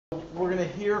to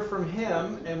hear from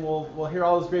him, and we'll hear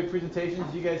all his great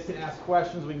presentations. You guys can ask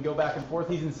questions. We can go back and forth.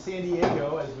 He's in San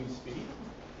Diego as we speak,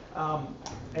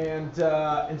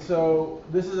 and so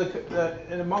this is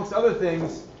and amongst other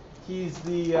things, he's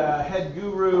the head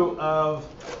guru of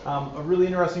a really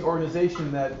interesting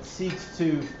organization that seeks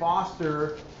to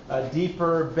foster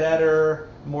deeper, better,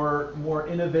 more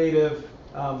innovative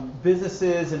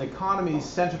businesses and economies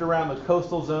centered around the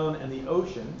coastal zone and the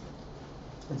ocean.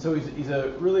 And so he's a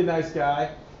really nice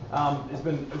guy. It's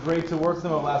been great to work with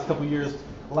him over the last couple of years.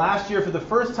 Last year, for the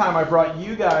first time, I brought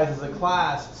you guys as a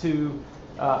class to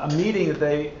a meeting that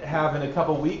they have in a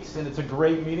couple weeks, and it's a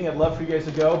great meeting. I'd love for you guys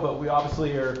to go, but we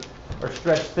obviously are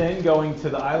stretched thin going to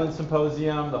the Island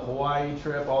Symposium, the Hawaii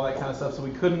trip, all that kind of stuff. So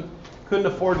we couldn't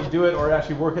afford to do it or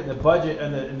actually work it in the budget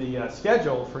and in the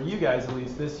schedule for you guys at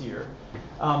least this year.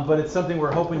 But it's something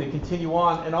we're hoping to continue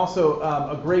on, and also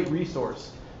a great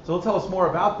resource. So he'll tell us more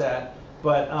about that.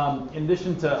 But in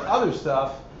addition to other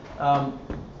stuff,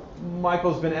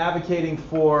 Michael's been advocating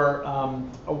for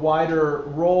a wider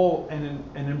role and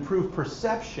an improved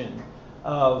perception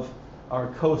of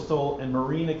our coastal and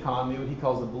marine economy, what he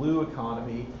calls the blue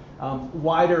economy,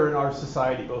 wider in our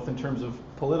society, both in terms of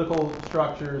political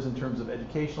structures, in terms of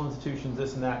educational institutions,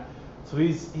 this and that. So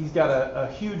he's got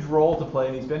a huge role to play,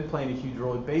 and he's been playing a huge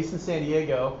role. He's based in San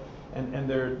Diego, and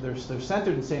they're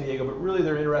centered in San Diego, but really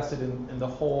they're interested in the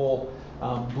whole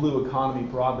blue economy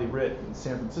broadly writ, in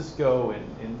San Francisco,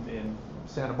 in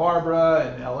Santa Barbara,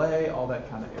 and LA, all that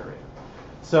kind of area.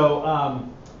 So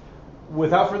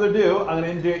without further ado, I'm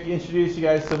going to introduce you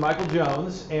guys to Michael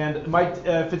Jones. And Mike,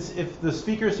 if the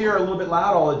speakers here are a little bit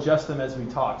loud, I'll adjust them as we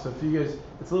talk. So if you guys,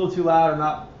 it's a little too loud or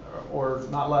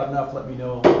not loud enough, let me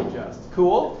know and we'll adjust.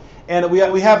 Cool. And we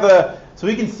have so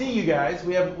we can see you guys.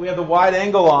 We have the wide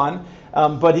angle on,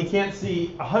 but he can't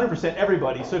see 100%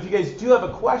 everybody. So if you guys do have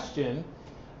a question,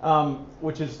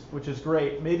 which is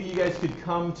great, maybe you guys could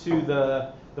come to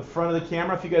the front of the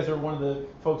camera if you guys are one of the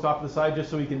folks off to the side, just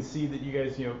so we can see that you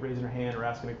guys raising your hand or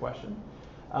asking a question.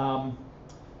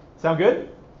 Sound good?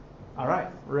 All right,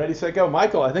 ready, set, go.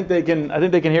 Michael, I think they can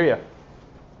hear you.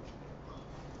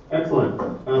 Excellent.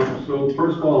 So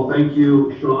first of all, thank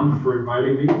you, Sean, for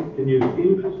inviting me. Can you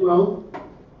see me as well?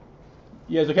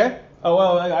 You guys okay? Oh,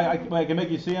 well, I can make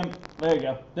you see them. There you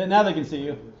go. Now they can see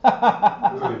you. All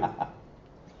right.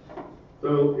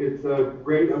 So it's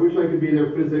great. I wish I could be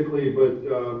there physically, but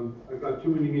I've got too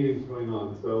many meetings going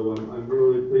on. So I'm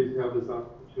really pleased to have this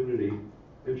opportunity.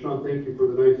 And Sean, thank you for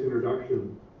the nice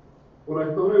introduction. What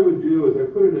I thought I would do is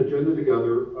I put an agenda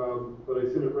together, but I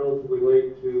sent it relatively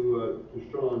late to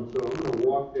Sean, so I'm going to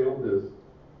walk down this.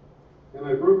 And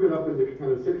I broke it up into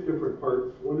kind of 6 different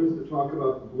parts. One is to talk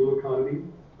about the blue economy.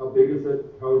 How big is it?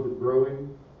 How is it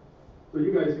growing? So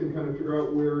you guys can kind of figure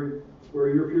out where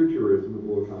your future is in the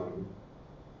blue economy.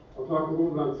 I'll talk a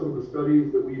little about some of the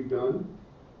studies that we've done.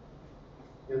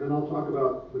 And then I'll talk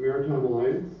about the Maritime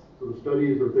Alliance. So the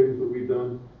studies are things that we've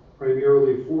done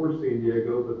primarily for San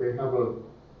Diego, but they have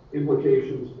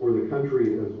implications for the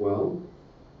country as well.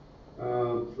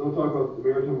 So I'll talk about the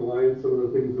Maritime Alliance, some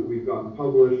of the things that we've gotten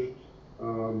published.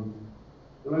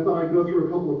 And I thought I'd go through a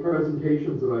couple of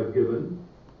presentations that I've given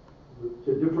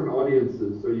to different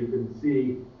audiences so you can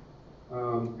see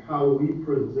how we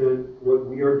present what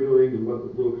we are doing and what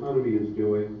the blue economy is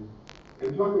doing,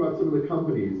 and talk about some of the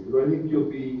companies, because I think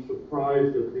you'll be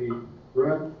surprised at the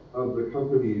breadth of the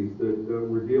companies that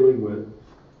we're dealing with.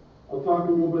 I'll talk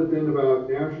a little bit then about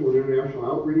national and international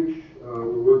outreach.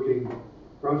 We're working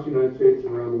across the United States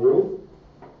and around the world.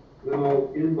 Then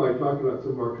I'll end by talking about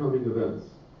some of our coming events.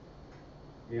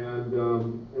 And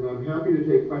I'm happy to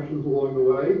take questions along the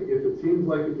way. If it seems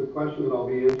like it's a question that I'll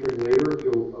be answering later, if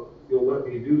you'll let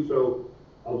me do so,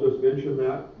 I'll just mention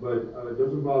that. But it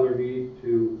doesn't bother me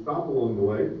to stop along the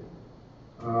way.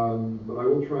 But I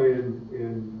will try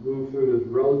and move through this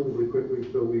relatively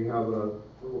quickly so we have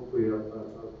hopefully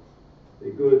a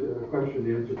good question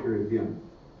and answer period at the end.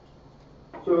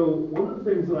 So one of the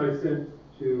things that I sent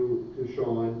to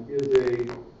Sean is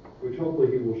which hopefully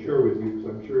he will share with you, because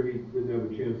I'm sure he didn't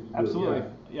have a chance to do Absolutely. it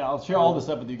yet. Yeah, I'll share all this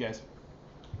stuff with you guys.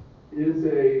 Is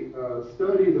a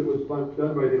study that was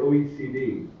done by the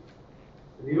OECD.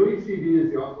 And the OECD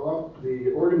is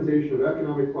the Organization of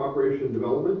Economic Cooperation and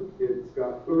Development. It's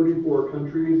got 34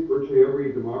 countries. Virtually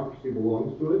every democracy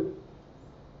belongs to it.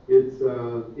 It's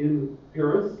in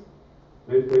Paris.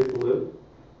 Nice place to live.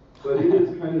 But it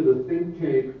is kind of the think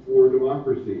tank for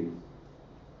democracies.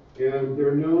 And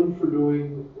they're known for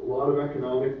doing a lot of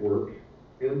economic work.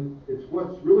 And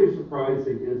what's really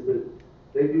surprising is that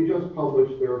they just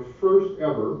published their first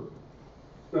ever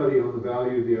study on the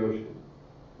value of the ocean.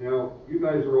 Now, you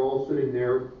guys are all sitting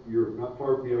there, you're not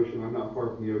far from the ocean, I'm not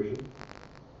far from the ocean.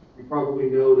 You probably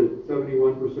know that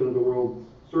 71% of the world's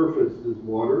surface is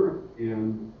water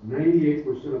and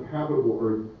 98% of habitable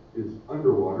Earth is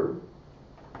underwater.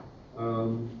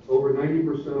 Over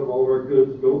 90% of all of our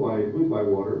goods move by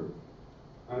water.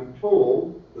 I'm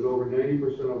told that over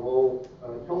 90% of all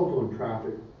telephone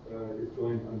traffic is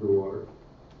going underwater.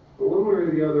 But one way or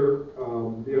the other,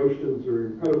 the oceans are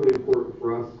incredibly important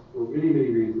for us for many, many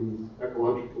reasons: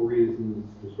 ecological reasons,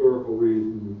 historical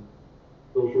reasons,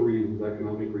 social reasons,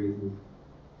 economic reasons.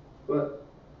 But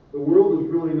the world has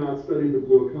really not studied the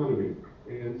blue economy.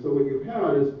 And so what you've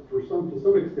had is, to some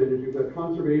extent, you've had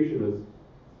conservationists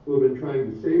who have been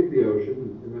trying to save the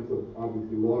ocean, and that's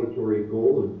obviously a laudatory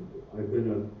goal, and I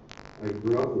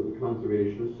grew up as a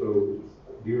conservationist, so it's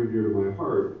dear and dear to my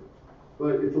heart.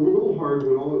 But it's a little hard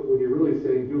when you're really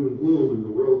saying doom and gloom in the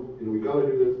world, we got to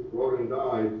do this, we're all going to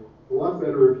die. It's a lot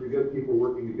better if you get people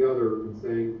working together and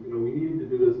saying, we need to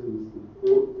do this because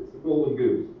it's the golden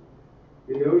goose.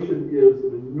 The ocean is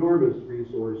an enormous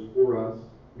resource for us.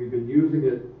 We've been using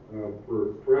it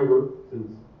for forever, since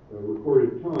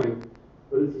recorded time,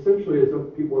 but it's essentially as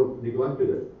if people have neglected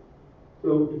it.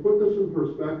 So to put this in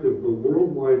perspective, the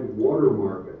worldwide water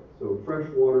market, so fresh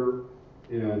water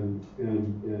and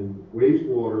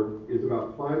wastewater, is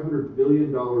about $500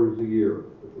 billion a year.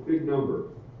 It's a big number.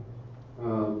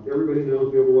 Everybody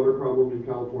knows we have a water problem in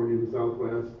California and the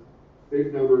Southwest.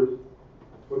 Big numbers.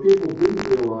 What people didn't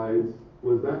realize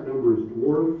was that number is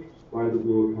dwarfed by the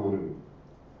blue economy.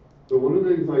 So one of the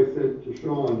things I sent to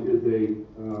Sean is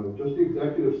just the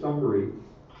executive summary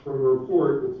from a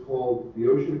report that's called The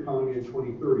Ocean Economy in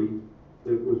 2030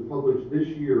 that was published this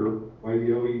year by the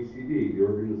OECD, the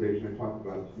organization I talked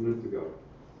about a few minutes ago.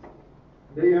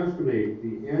 They estimate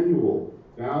the annual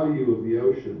value of the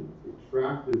ocean, the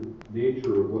extractive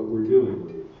nature of what we're doing,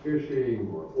 whether it's fishing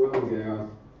or oil and gas,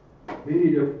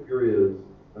 many different areas,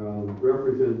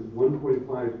 represents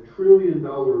 $1.5 trillion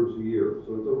a year.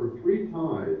 So it's over 3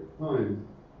 times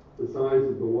the size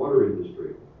of the water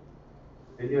industry.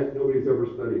 And yet nobody's ever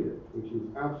studied it, which is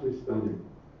absolutely stunning.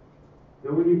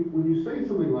 Now, when you say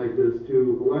something like this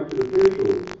to elected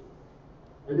officials,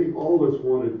 I think all of us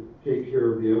want to take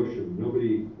care of the ocean.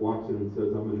 Nobody walks in and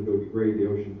says, I'm going to go degrade the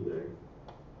ocean today.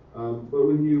 But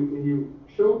when you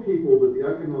show people that the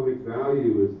economic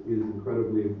value is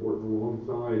incredibly important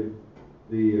alongside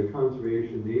the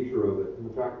conservation nature of it, and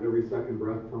the fact that every second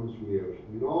breath comes from the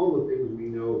ocean, all the things we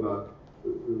know about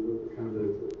the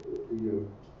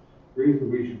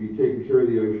reason we should be taking care of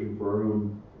the ocean for our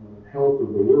own health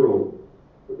of the world,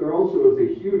 but there also is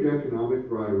a huge economic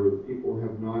driver that people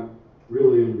have not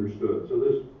really understood. So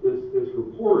this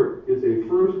report is a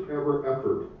first ever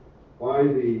effort by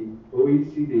the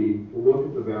OECD to look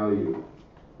at the value.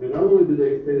 And not only did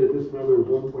they say that this number was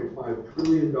 $1.5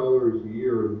 trillion a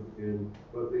year,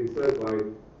 but they said that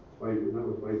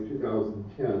was by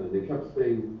 2010, and they kept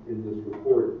saying in this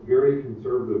report very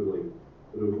conservatively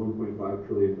that it was $1.5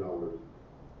 trillion.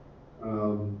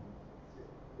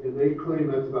 And they claim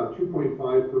that's about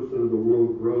 2.5% of the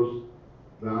world gross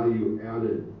value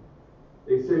added.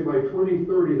 They say by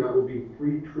 2030 that will be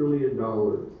 $3 trillion.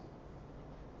 Now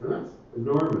that's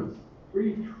enormous.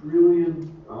 $3 trillion.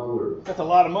 That's a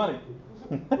lot of money.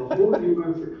 The whole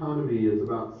U.S. economy is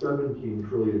about $17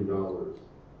 trillion.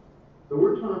 So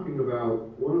we're talking about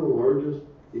one of the largest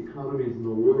economies in the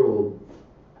world,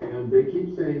 and they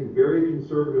keep saying very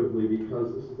conservatively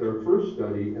because this is their first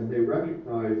study, and they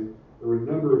recognize there were a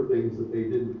number of things that they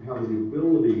didn't have the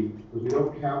ability, because we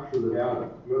don't capture the data.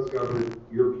 U.S. government,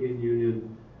 European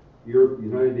Union, the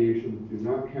United Nations do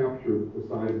not capture the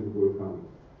size of the blue economy.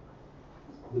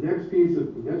 The next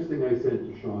thing I sent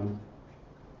to Sean,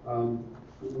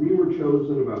 we were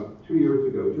chosen about 2.5 years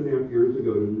ago,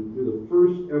 to do the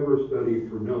first ever study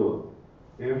for NOAA,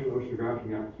 National Oceanographic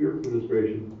and Atmospheric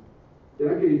Administration.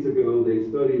 Decades ago, they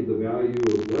studied the value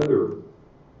of weather.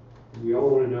 We all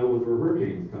want to know when there are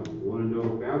hurricanes coming. We want to know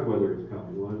if bad weather is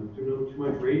coming. We want to know too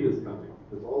much rain is coming,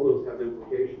 because all those have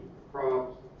implications for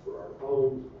crops, for our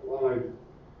homes, our lives.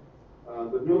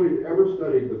 But nobody's ever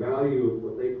studied the value of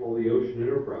what they call the ocean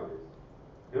enterprise.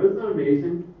 Now, isn't that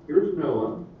amazing? Here's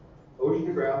NOAA,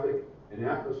 Oceanographic and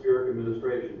Atmospheric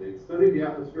Administration. They studied the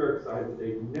atmospheric side, but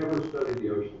they've never studied the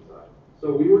ocean side.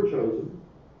 So we were chosen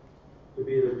to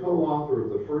be the co-author of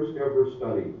the first ever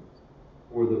study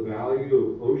for the value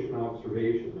of ocean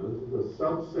observation. Now, this is a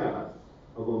subset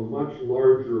of a much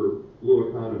larger blue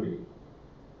economy.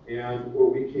 And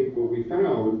what we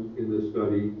found in this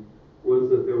study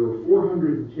was that there were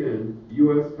 410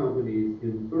 U.S. companies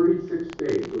in 36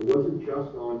 states. It wasn't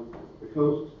just on the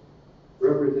coasts,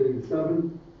 representing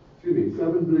 7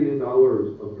 $7 billion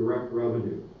of direct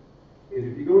revenue.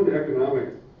 And if you go into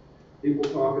economics, people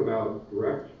talk about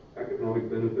direct economic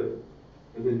benefit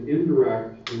and then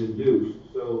indirect and induced.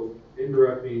 So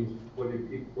indirect means what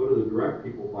do the direct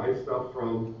people buy stuff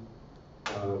from,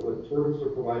 what services are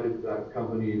provided to that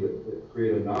company that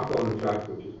create a knock-on effect,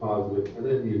 which is positive. And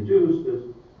then the induced is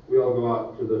we all go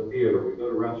out to the theater, we go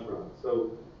to restaurants.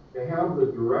 So to have the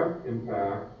direct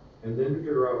impact and then to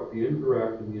figure out what the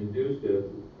indirect and the induced is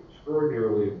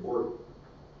extraordinarily important.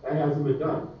 That hasn't been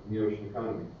done in the ocean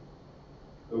economy.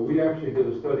 So we actually did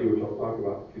a study, which I'll talk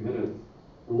about in a few minutes,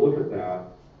 to look at that.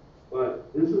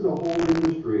 But this is a whole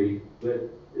industry that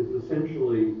is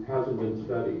essentially hasn't been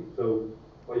studied. So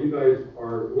while you guys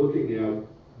are looking at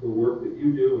the work that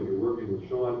you do, and you're working with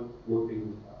Sean,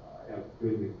 looking at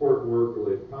doing the important work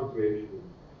related to conservation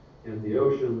and the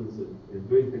oceans and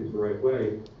doing things the right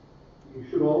way, you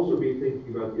should also be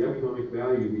thinking about the economic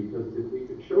value, because if we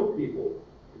could show people,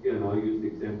 again, I'll use the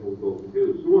example of the golden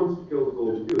goose. Who wants to kill the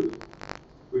golden goose?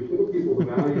 If we show people the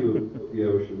value of the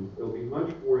ocean, they'll be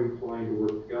much more inclined to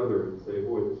work together and say,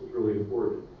 boy, this is really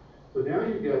important. So now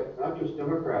you get not just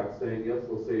Democrats saying, yes,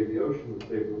 we'll save the ocean, we'll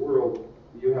save the world,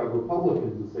 but you have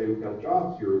Republicans that say we've got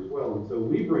jobs here as well. And so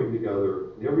we bring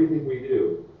together, in everything we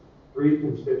do, three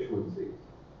constituencies: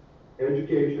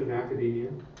 education and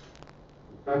academia.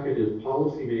 Second is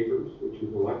policymakers, which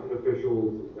is elected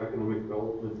officials, it's economic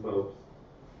development folks,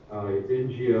 it's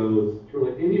NGOs, it's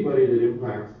really anybody that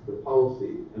impacts the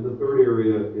policy. And the third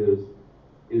area is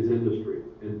industry.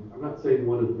 And I'm not saying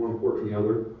one is more important than the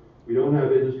other. We don't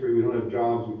have industry, we don't have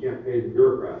jobs, we can't pay the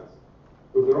bureaucrats.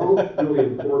 So they're all really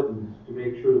important to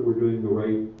make sure that we're doing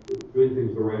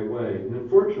things the right way. And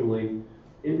unfortunately,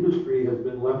 industry has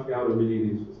been left out of many of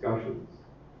these discussions.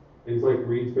 Things like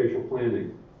marine spatial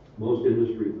planning. Most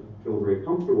industries feel very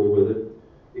comfortable with it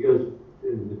because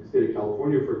in the state of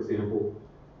California, for example,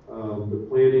 the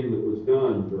planning that was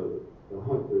done,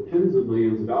 the tens of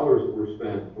millions of dollars that were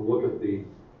spent to look at the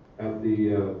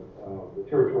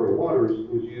territorial waters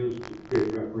was used to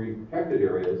create marine protected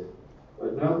areas,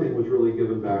 but nothing was really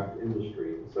given back to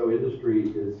industry. So industry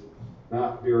is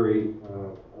not very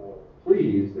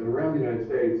pleased, and around the United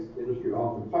States, industry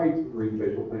often fights marine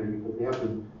spatial planning because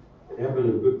they have been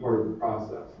a good part of the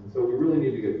process. And so we really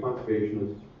need to get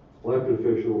conservationists, elected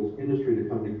officials, industry to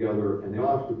come together, and they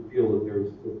all have to feel that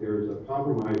there's a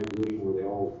compromise position where they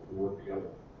all can work together.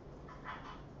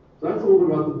 So that's a little bit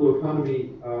about the blue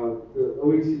economy. The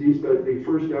OECD study, the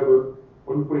first ever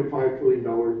 $1.5 trillion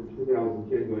in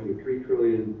 2010 going to $3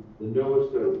 trillion. The NOAA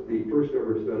study, the first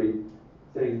ever study,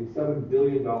 saying $7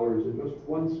 billion in just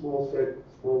one small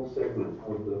segment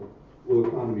of the blue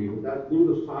economy. But that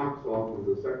blew the socks off of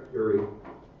the Secretary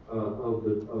of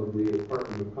the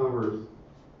Department of Commerce,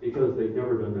 because they've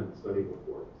never done that study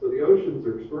before. So the oceans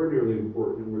are extraordinarily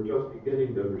important, and we're just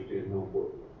beginning to understand how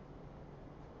important they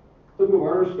are. Some of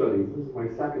our studies, this is my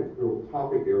second real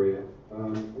topic area.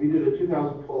 We did a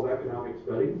 2012 economic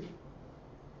study,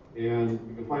 and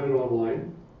you can find it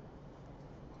online.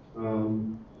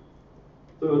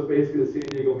 So it's basically the San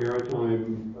Diego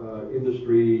Maritime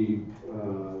Industry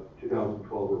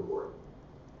 2012 report.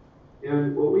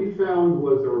 And what we found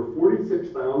was there were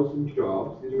 46,000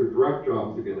 jobs. These were direct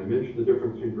jobs again. I mentioned the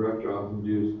difference between direct jobs,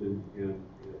 induced, and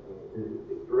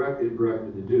direct, indirect,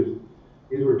 and induced.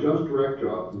 These were just direct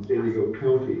jobs in San Diego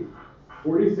County.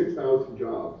 46,000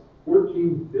 jobs,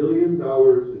 $14 billion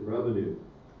in revenue.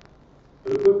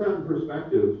 And to put that in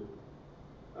perspective,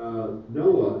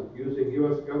 NOAA, using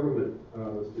U.S. government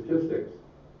statistics,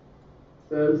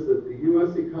 says that the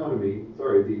U.S. economy,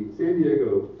 the San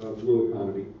Diego blue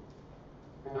economy,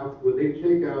 when they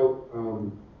take out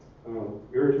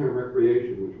maritime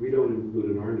recreation, which we don't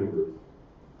include in our numbers,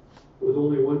 was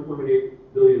only $1.8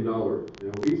 billion. Now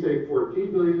we say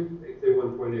 14 billion, they say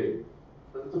 1.8.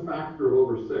 That's a factor of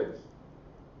over 6.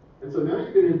 And so now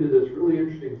you get into this really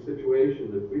interesting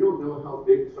situation that we don't know how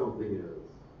big something is.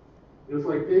 It's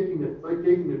like taking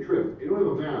a trip. If you don't have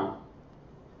a map,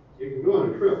 you can go on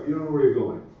a trip, you don't know where you're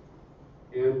going.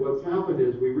 And what's happened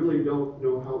is we really don't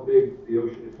know how big the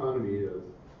ocean economy is.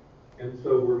 And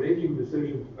so we're making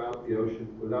decisions about the ocean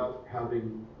without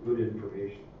having good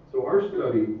information. So our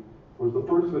study was the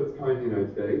first of its kind in the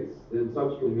United States. Then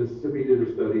subsequently Mississippi did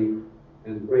a study.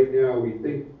 And right now we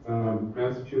think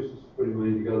Massachusetts is putting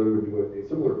money together to do a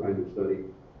similar kind of study.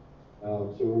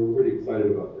 So we're really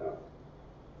excited about that.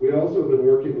 We also have been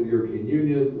working with the European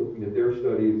Union, looking at their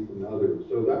studies and others.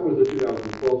 So that was a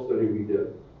 2012 study we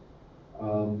did,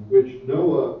 which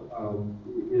NOAA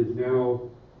is now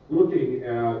looking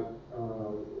at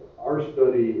our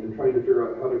study and trying to figure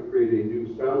out how to create a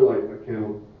new satellite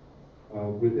account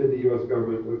within the U.S.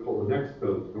 government what we call the NEXT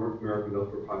codes, North American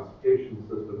Industrial Classification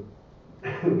System,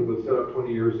 that was set up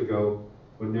 20 years ago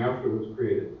when NAFTA was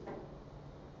created.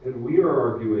 And we are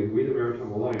arguing, we the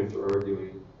Maritime Alliance are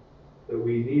arguing, that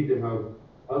we need to have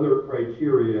other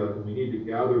criteria and we need to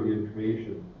gather the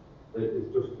information that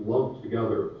is just lumped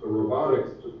together. So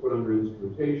robotics is just put under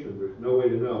instrumentation. There's no way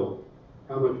to know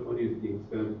how much money is being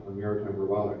spent on maritime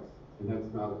robotics, and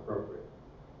that's not appropriate.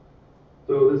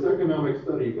 So this economic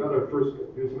study, you've got to first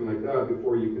do something like that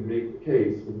before you can make the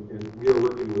case, and we are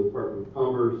working with the Department of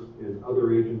Commerce and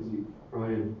other agencies to try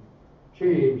and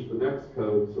change the next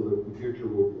code so that in the future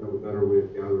we'll have a better way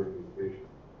of gathering information.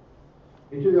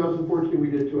 In 2014, we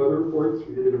did 2 other reports.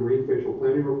 We did a marine spatial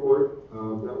planning report.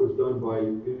 That was done by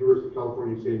University of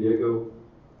California, San Diego.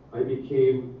 I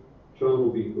became,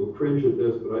 Sean will cringe at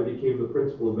this, but I became the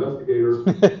principal investigator.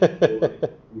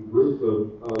 A group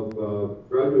of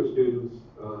graduate students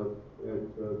at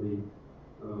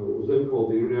what was then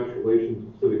called the International Relations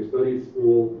and Pacific Studies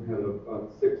School. Had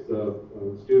about 6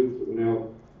 students that went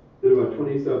out, did about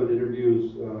 27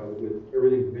 interviews with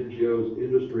everything from NGOs to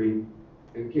industry,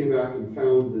 and came back and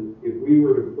found that if we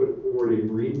were to put forward a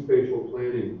marine spatial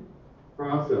planning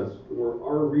process for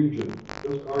our region,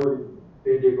 just our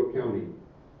San Diego County,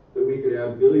 that we could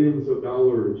add billions of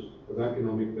dollars of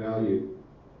economic value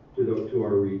to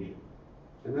our region.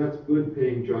 And that's good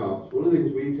paying jobs. One of the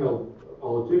things we tell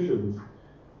politicians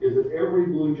is that every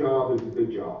blue job is a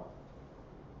good job.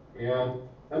 And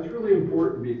that's really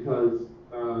important because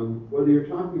whether you're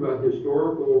talking about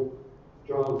historical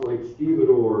jobs like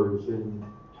stevedores and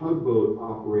tugboat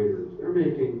operators, they're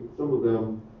making, some of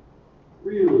them,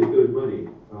 really good money.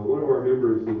 One of our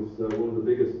members is one of the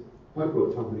biggest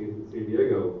tugboat companies in San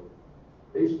Diego.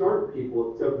 They start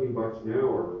people at 17 bucks an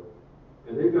hour,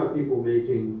 and they've got people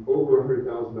making over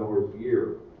 $100,000 a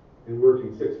year and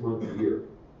working 6 months a year.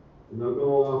 And they'll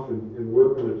go off and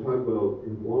work on a tugboat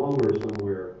in Guam or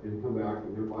somewhere and come back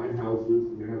and they're buying houses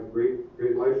and they have great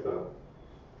lifestyle.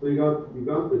 So you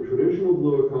got the traditional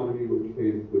blue economy, which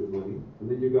pays good money, and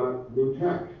then you got blue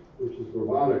tech, which is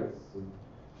robotics and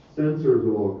sensors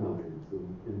of all kinds,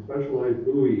 and specialized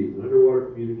buoys and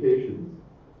underwater communications.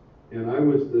 And I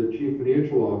was the chief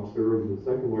financial officer and the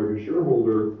second largest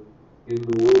shareholder in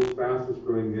the world's fastest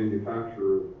growing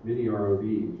manufacturer of mini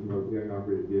ROVs, remotely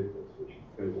operated vehicles, which you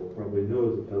guys will probably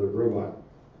know is a tethered robot.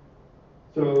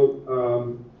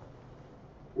 So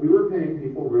we were paying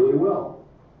people really well,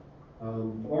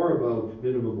 far above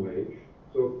minimum wage.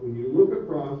 So when you look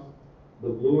across the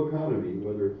blue economy,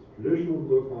 whether it's traditional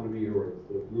blue economy or it's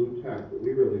the blue tech that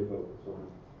we really focus on,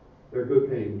 they're good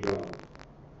paying jobs.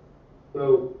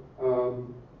 So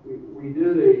we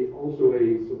did also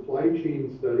a supply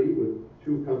chain study with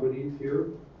 2 companies here,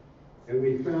 and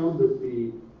we found that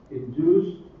the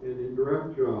induced and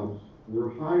indirect jobs were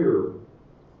higher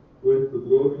with the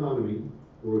blue economy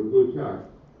or with blue tech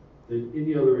than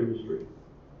any other industry.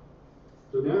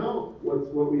 So now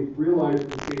what we've realized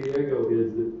in San Diego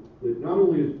is that not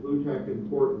only is blue tech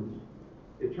important,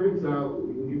 it turns out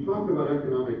when you talk about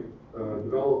economic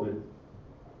development,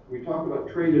 we talk about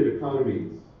traded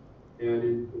economies. And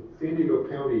in San Diego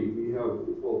County, we have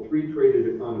what's called 3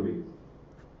 traded economies.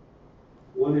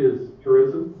 One is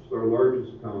tourism, which is our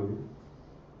largest economy.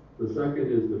 The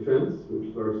second is defense, which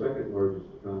is our second largest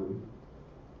economy.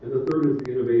 And the third is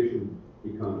the innovation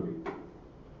economy.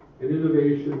 And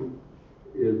innovation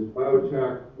is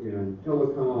biotech and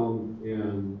telecom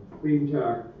and clean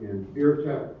tech and beer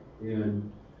tech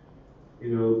and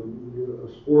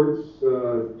sports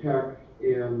tech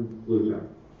and blue tech.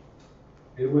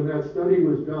 And when that study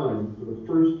was done, for the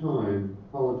first time,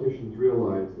 politicians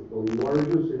realized that the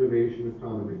largest innovation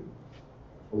economy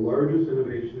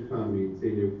in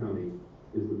San Diego County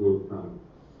is the blue economy.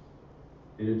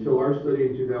 And until our study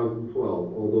in 2012,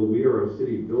 although we are a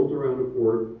city built around a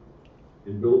port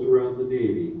and built around the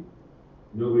Navy,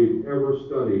 nobody ever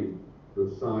studied the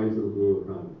size of the blue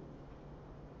economy.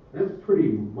 That's pretty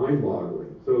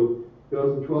mind-boggling. So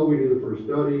 2012, we did the first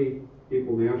study.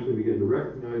 People nationally began to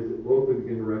recognize it, locally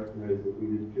began to recognize it. We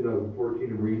did 2014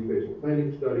 a marine spatial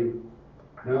planning study.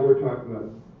 Now we're talking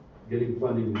about getting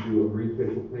funding to do a marine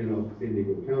spatial plan off San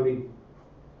Diego County.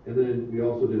 And then we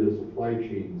also did a supply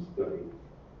chain study,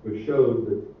 which showed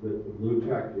that the blue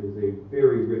tech is a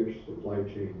very rich supply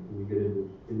chain when you get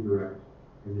into indirect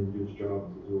and induced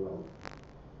jobs as well.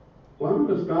 So I'm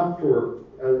going to stop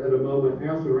at a moment and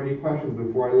ask if there are any questions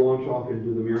before I launch off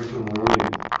into the Maritime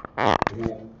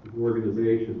Alliance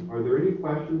organization. Are there any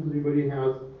questions anybody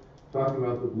has talking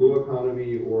about the blue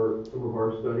economy or some of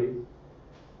our studies?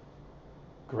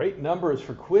 Great numbers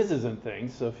for quizzes and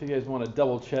things, so if you guys want to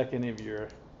double check any of your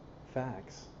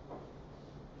facts.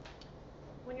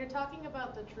 you're talking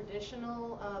about the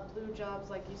traditional blue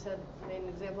jobs, like you said, you made an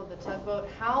example of the tugboat,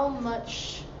 how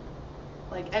much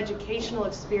like educational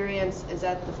experience is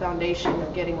at the foundation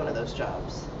of getting one of those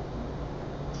jobs?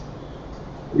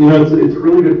 You know, it's a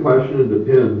really good question. It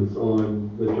depends on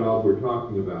the job we're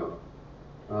talking about.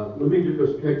 Let me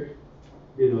just pick,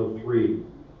 three.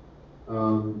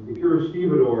 If you're a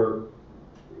stevedore,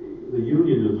 the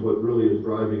union is what really is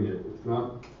driving it. It's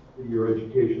not your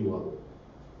education level.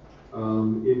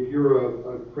 If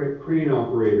you're a crane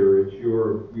operator, it's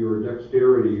your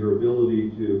dexterity, your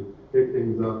ability to pick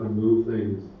things up and move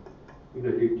things.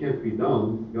 You can't be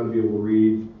dumb. You got to be able to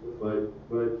read, but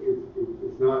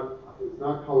it's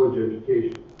not college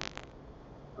education.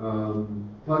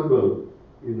 Tugboat,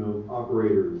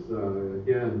 operators.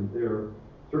 Again, they're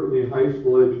certainly high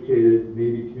school educated,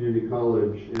 maybe community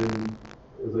college. And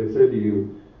as I said to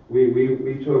you,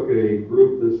 we took a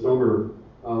group this summer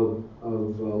of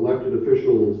elected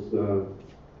officials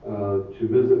to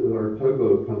visit with our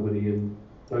tugboat company, and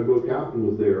tugboat captain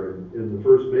was there, and the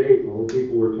first mate, all the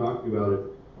people were talking about it.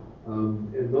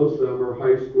 And most of them are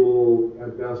high school,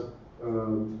 at best,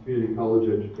 community college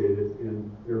educated,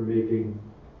 and they're making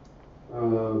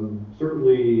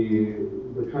certainly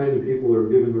the kind of people that are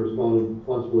given the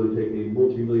responsibility to take a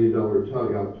multi-million-dollar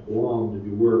tug out to Guam to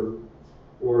do work,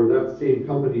 or that same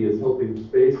company is helping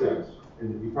SpaceX,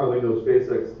 and you probably know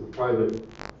SpaceX is a private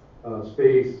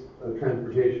space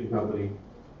transportation company.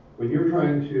 When you're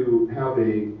trying to have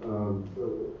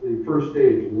the first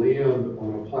stage land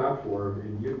on a platform,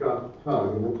 and you've got a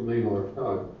tug, a multi-million-dollar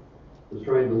tug, is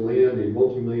trying to land a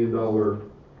multi-million-dollar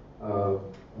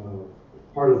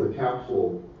part of the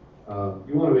capsule,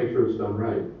 you want to make sure it's done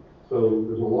right. So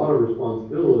there's a lot of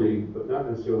responsibility, but not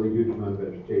necessarily a huge amount of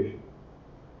education.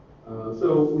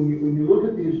 So when you look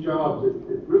at these jobs,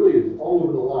 it really is all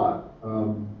over the lot,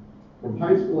 from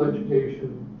high school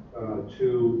education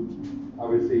to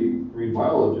obviously marine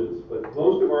biologists. But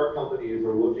most of our companies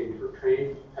are looking for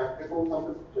trained technical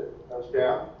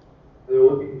staff, and they're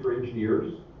looking for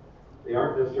engineers. They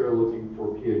aren't necessarily looking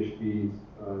for PhDs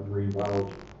in marine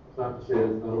biology. It's not to say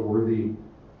it's not a worthy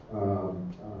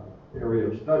area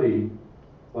of study,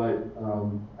 but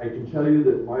I can tell you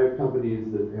that I have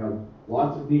companies that have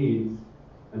lots of needs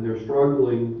and they're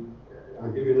struggling.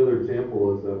 I'll give you another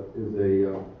example.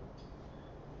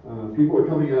 People are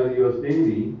coming out of the U.S.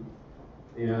 Navy,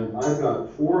 and I've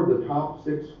got 4 of the top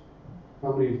 6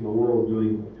 companies in the world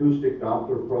doing acoustic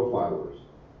Doppler profilers.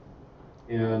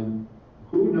 And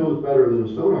who knows better than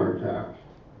a sonar tech?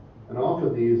 And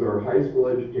often these are high school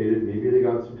educated, maybe they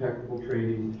got some technical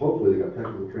training, hopefully they got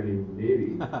technical training in the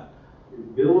Navy.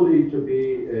 The ability to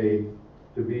be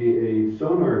a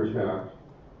sonar tech,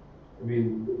 I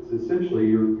mean, it's essentially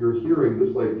you're hearing,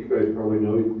 just like you guys probably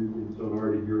know, in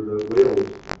sonar to hear the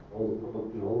whales, all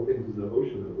the things in the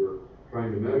ocean that we're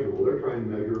trying to measure. Well, they're trying to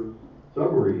measure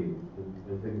submarines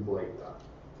and things like that.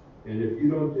 And if you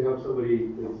don't have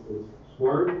somebody that's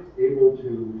smart, able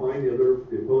to find the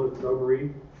opponent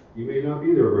submarine, you may not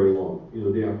be there very long,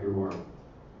 day after tomorrow.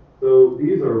 So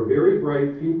these are very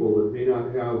bright people that may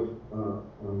not have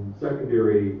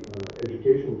secondary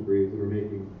educational degrees that are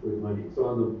making good money. So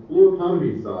on the blue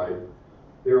economy side,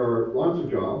 there are lots of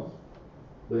jobs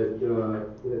that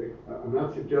I'm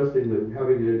not suggesting that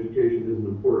having an education isn't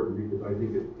important, because I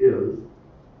think it is.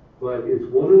 But it's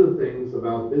one of the things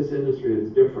about this industry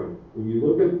that's different. When you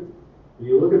look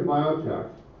at biotech,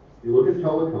 you look at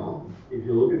telecom, if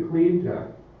you look at clean tech,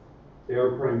 they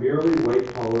are primarily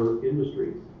white-collar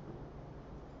industries.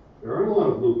 There aren't a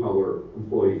lot of blue-collar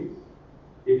employees.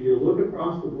 If you look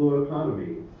across the blue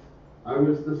economy, I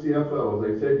was the CFO,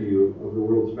 as I said to you, of the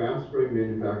world's fastest-growing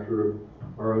manufacturer of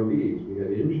ROVs. We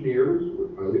had engineers who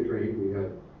were highly trained. We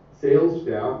had sales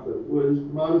staff that was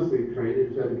modestly trained. They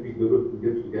just had to be good with the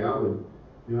gift of gab and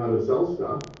knew how to sell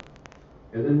stuff.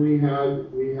 And then we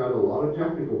had a lot of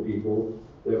technical people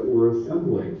that were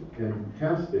assembling and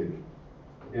testing.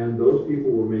 And those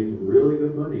people were making really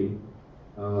good money,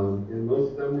 and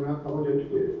most of them were not college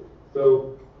educated.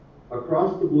 So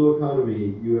across the blue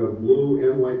economy, you have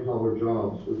blue and white collar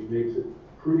jobs, which makes it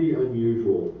pretty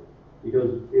unusual.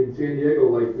 Because in San Diego,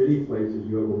 like many places,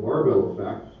 you have a barbell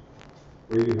effect,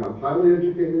 where you have highly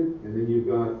educated, and then you've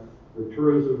got the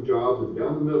tourism jobs, and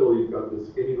down the middle, you've got the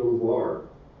skinny little bar.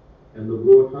 And the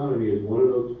blue economy is one of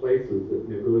those places that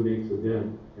it really makes a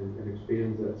dent and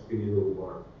expands that skinny little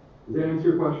bar. Does that answer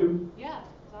your question? Yeah,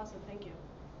 that's awesome. Thank you.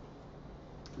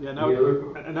 Yeah,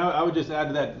 now I would just add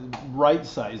to that right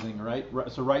sizing, right?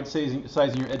 So right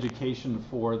sizing your education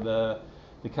for the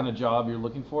kind of job you're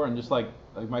looking for, and just like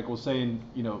Michael was saying,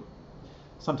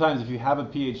 sometimes if you have a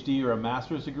PhD or a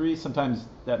master's degree, sometimes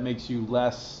that makes you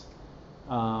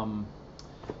um,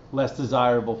 less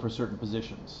desirable for certain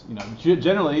positions. You know,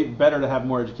 generally better to have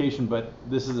more education, but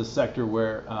this is a sector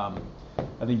where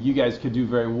I think you guys could do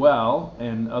very well,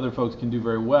 and other folks can do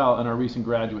very well, and our recent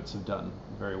graduates have done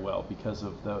very well because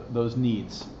of those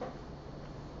needs.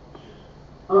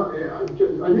 I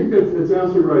think that's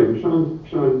absolutely right.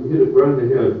 Sean hit it right on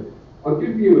the head. I'll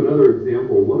give you another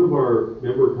example. One of our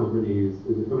member companies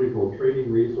is a company called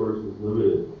Training Resources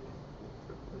Limited,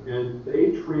 and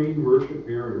they train merchant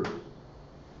mariners.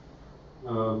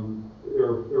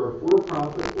 They're a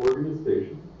for-profit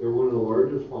organization. They're one of the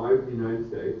largest 5 in the United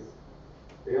States.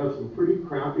 They have some pretty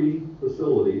crappy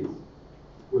facilities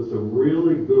with some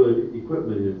really good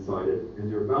equipment inside it,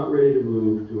 and they're about ready to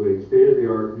move to a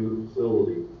state-of-the-art new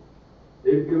facility.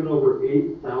 They've given over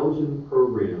 8,000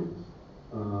 programs.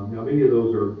 Now, many of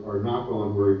those are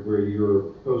knock-on where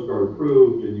you're Coast Guard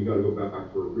approved and you got to go back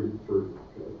for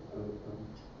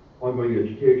ongoing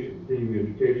education,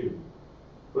 continuing education.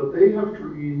 But they have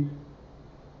trained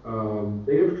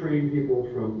people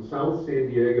from South San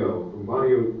Diego,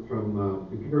 from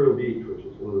Imperial Beach, which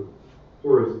is one of the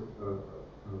poorest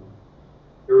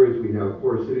areas we have,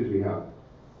 poorest cities we have.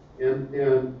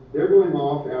 And they're going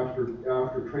off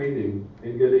after training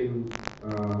and getting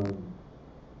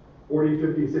 $40,000,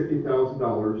 $50,000,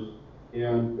 $60,000,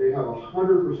 and they have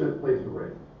 100% placement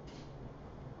rate.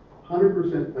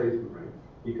 100% placement rate,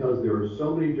 because there are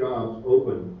so many jobs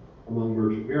open among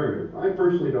merchant mariners. I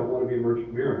personally don't want to be a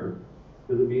merchant mariner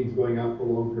because it means going out for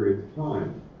long periods of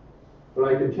time. But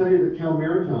I can tell you that Cal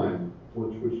Maritime,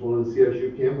 which is one of the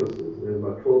CSU campuses, there's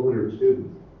about 1,200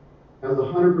 students, has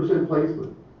 100%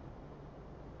 placement.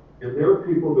 And their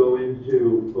people go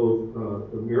into both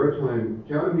the Maritime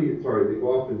Academy, they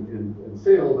go off and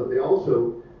sail, but they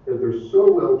also, if they're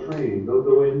so well trained, they'll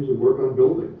go in to work on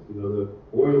buildings, the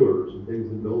boilers and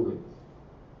things in buildings.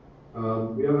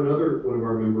 We have another one of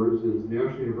our members is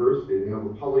National University. They have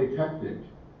a polytechnic.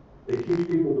 They teach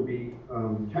people to be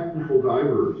technical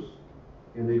divers,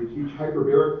 and they teach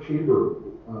hyperbaric chamber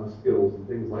skills and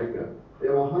things like that. They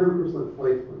have 100%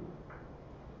 placement.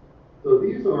 So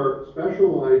these are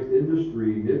specialized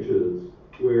industry niches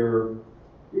where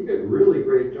you get really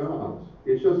great jobs.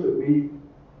 It's just that we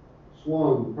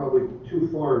swung probably too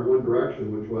far in one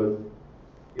direction, which was,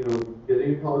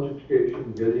 getting a college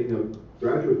education, getting a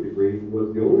graduate degree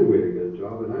was the only way to get a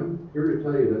job. And I'm here to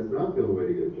tell you that's not the only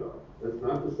way to get a job. That's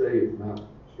not to say it's not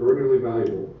extraordinarily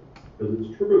valuable, because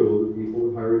it's true that people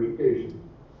with higher education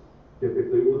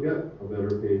typically will get a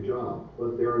better paid job.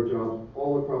 But there are jobs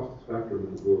all across the spectrum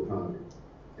in the blue economy,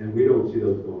 and we don't see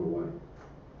those going away.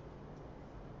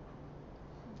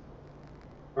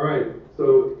 All right,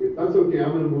 so if that's okay,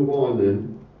 I'm going to move on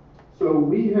then. So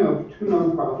we have 2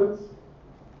 nonprofits,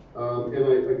 and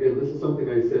again, this is something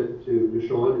I sent to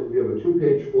Sean. We have a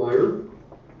 2-page flyer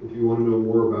if you want to know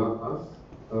more about us.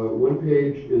 One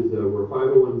page is we're a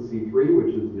 501c3,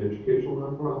 which is an educational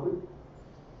nonprofit.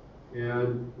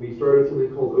 And we started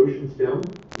something called Ocean STEM.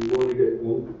 We want to get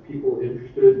young people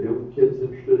interested, young kids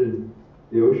interested in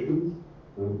the oceans.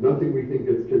 Nothing we think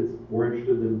gets kids more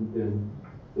interested than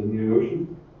the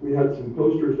ocean. We had some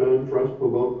posters done for us pro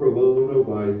bono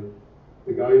by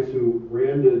the guys who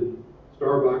branded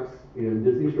Starbucks and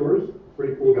Disney stores.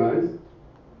 Pretty cool guys.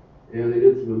 And they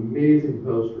did some amazing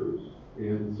posters.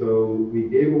 And so we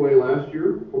gave away last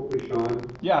year, hopefully Sean.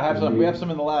 Yeah, I have some. We have some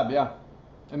in the lab, yeah.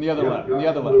 In the other lab. In the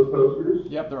other lab. Those posters.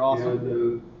 Yep, they're awesome.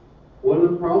 And one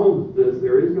of the problems is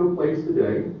there is no place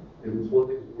today, and it's one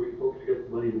thing we hope to get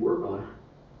the money to work on.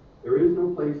 There is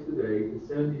no place today to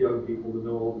send young people to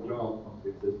know all the jobs that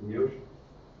exist in the ocean.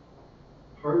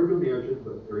 Harder to imagine,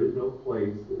 but there is no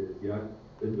place that has yet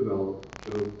been developed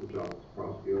to show the jobs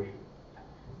across the ocean.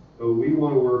 So we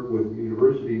want to work with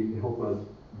universities to help us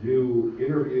do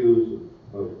interviews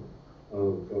of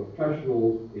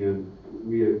professionals, and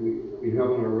we have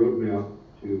on our roadmap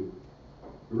to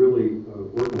really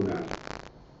work on that.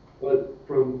 But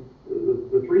from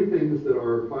the 3 things that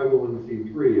our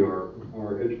 501c3,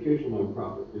 our educational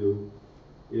nonprofit, do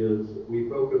is we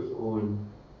focus on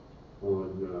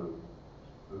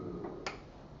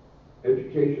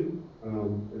education,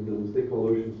 and then this thing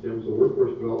called Ocean STEM, so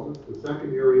workforce development. The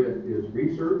second area is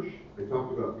research. I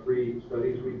talked about 3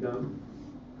 studies we've done.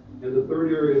 And the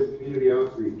third area is community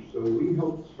outreach. So we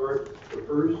helped start the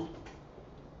first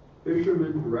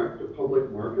fisherman direct-to-public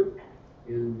market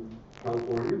in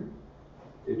California.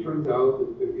 It turns out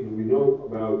that we know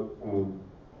about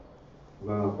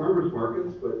farmers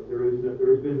markets, but there has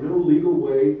been no legal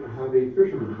way to have a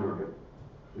fisherman's market.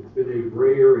 It's been a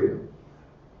gray area.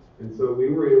 And so we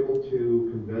were able to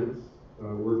convince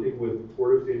working with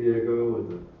Port of San Diego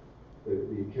and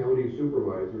the county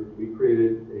supervisors, we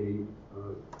created a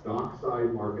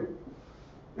dockside market.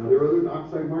 Now, there are other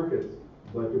dockside markets,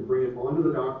 but to bring it onto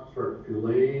the dock, start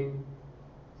filleting,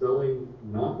 selling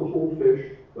not the whole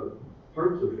fish, but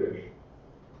parts of fish,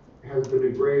 has been a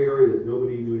gray area that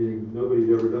nobody's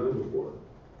ever done it before.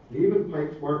 And even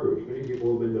Pike's Market, which many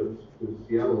people have been to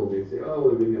Seattle, and they say,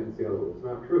 oh, they've been in Seattle. It's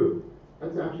not true.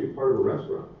 That's actually part of a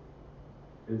restaurant.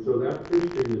 And so that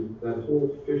fishing, that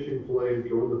whole fishing fillet and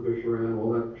throwing the fish around,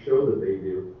 all that show that they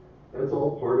do, that's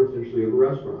all part essentially of a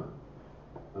restaurant.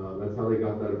 That's how they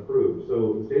got that approved.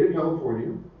 So the state of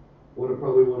California,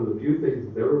 probably one of the few things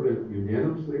that's ever been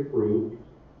unanimously approved,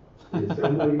 the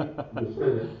Assembly, the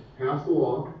Senate passed a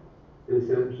law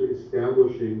essentially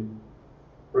establishing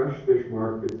fresh fish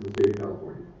markets in the state of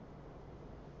California.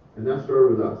 And that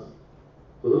started with us.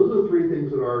 So those are the three things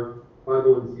that our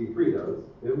 501c3 does.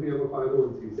 Then we have a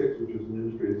 501c6, which is an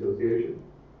industry association.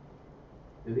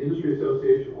 And the industry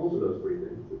association also does three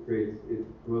things. It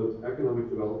promotes economic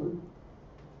development.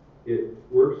 It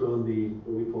works on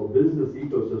what we call business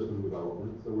ecosystem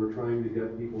development. So we're trying to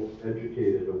get people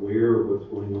educated, aware of what's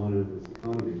going on in this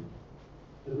economy.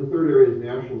 And the third area is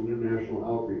national and international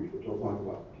outreach, which I'll talk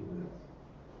about in a few minutes.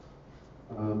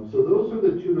 So those are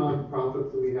the two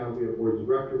nonprofits that we have. We have boards of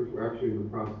directors. We're actually in the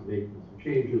process of making some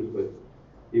changes, but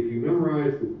if you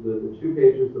memorize the 2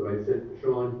 pages that I sent to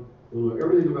Sean, you'll know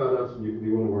everything about us and you can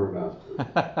be one of our ambassadors.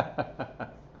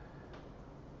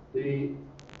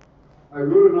 I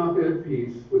wrote an op-ed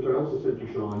piece, which I also sent to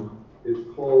Sean. It's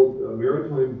called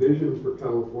Maritime Vision for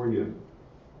California.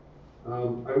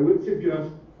 I would suggest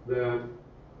that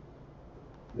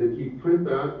he print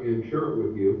that and share it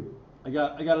with you. I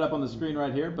got it up on the screen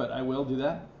right here, but I will do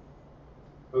that.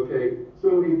 Okay,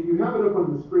 so if you have it up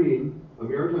on the screen, a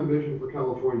Maritime Vision for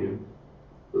California.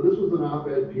 So this was an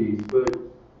op-ed piece, but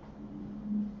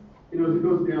as it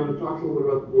goes down, it talks a little bit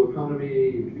about the blue economy.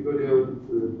 If you go down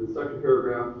to the second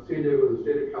paragraph, San Diego and the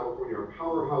state of California are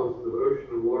powerhouses of ocean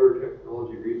and water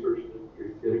technology research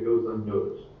industry, yet it goes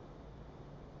unnoticed.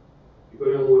 If you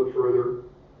go down a little bit further,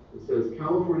 it says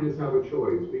Californians have a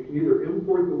choice. We can either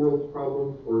import the world's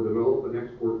problems or develop an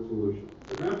export solution.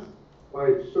 And that's why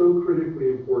it's so critically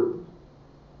important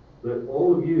that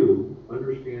all of you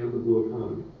understand the blue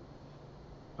economy.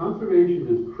 Conservation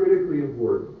is critically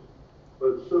important,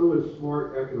 but so is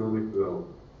smart economic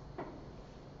development.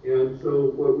 And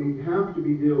so what we have to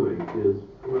be doing is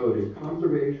promoting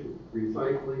conservation,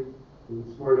 recycling, and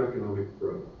smart economic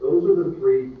growth. Those are the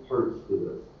three parts to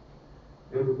this.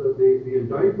 And the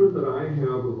indictment that I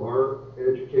have of our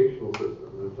educational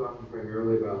system, and I'm talking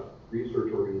primarily about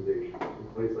research organizations, in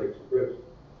places like Scripps,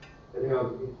 that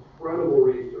have incredible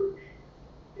research,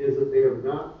 is that they have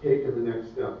not taken the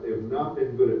next step. They have not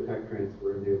been good at tech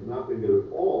transfer, and they have not been good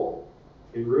at all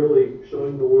in really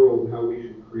showing the world how we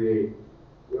should create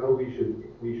the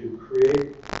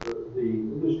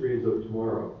industries of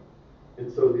tomorrow. And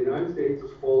so the United States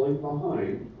is falling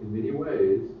behind in many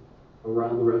ways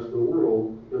around the rest of the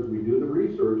world because we do the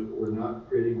research, but we're not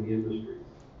creating the industries.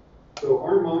 So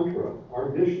our mantra, our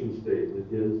mission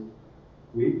statement is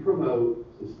we promote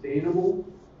sustainable,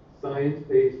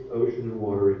 science-based ocean and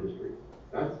water industry.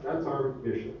 That's our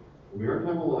mission. The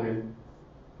Maritime Alliance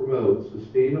promotes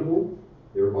sustainable,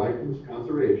 thereby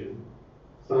conservation,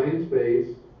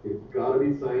 science-based, it's got to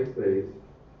be science-based,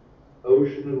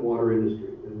 ocean and water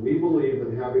industry. And we believe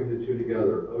that having the two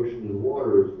together, ocean and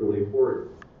water, is really important.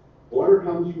 Water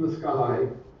comes from the sky,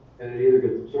 and it either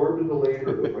gets absorbed into land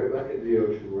or goes right back into the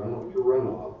ocean, runoff to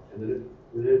runoff, and then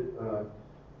it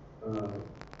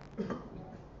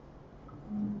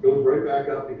goes right back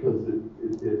up because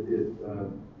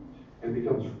it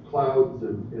becomes clouds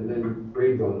and then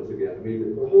rains on us again. I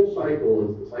mean, the whole cycle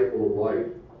is the cycle of life,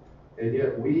 and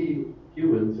yet we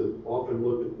humans have often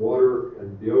looked at water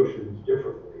and the oceans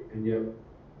differently, and yet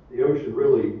the ocean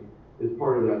really is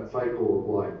part of that cycle of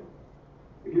life.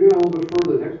 If you go a little bit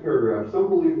further, the next paragraph, some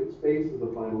believe that space is the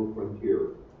final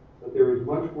frontier, that there is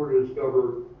much more to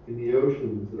discover in the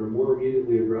oceans that are more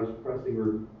immediately addressed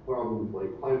pressing problems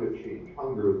like climate change,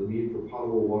 hunger, the need for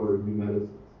potable water, and new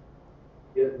medicines.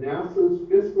 Yet NASA's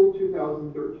fiscal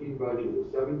 2013 budget was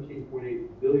 $17.8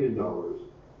 billion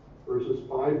versus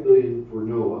 $5 billion for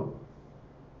NOAA.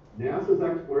 NASA's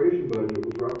exploration budget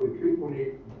was roughly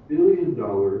 $3.8 billion,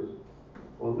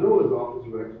 while NOAA's Office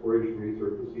of Exploration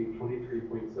Research received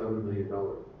 $23.7 million.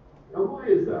 Now, why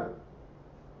is that?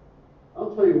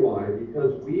 I'll tell you why.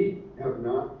 Because we have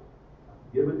not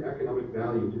given economic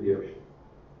value to the ocean.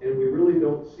 And we really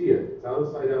don't see it. It's out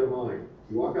of sight, out of mind.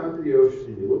 You walk out to the ocean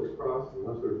and you look across,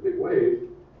 unless there's big waves,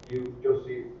 you just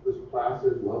see this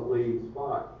placid, lovely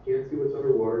spot. You can't see what's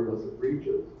underwater unless it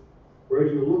reaches.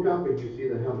 Whereas you look up and you see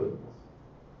the heavens.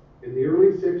 In the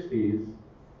early 60s,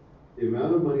 the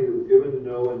amount of money that was given to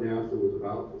NOAA and NASA was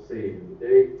about the same.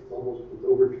 Today, it's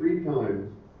over 3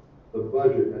 times the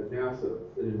budget at NASA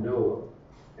than in NOAA.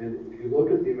 And if you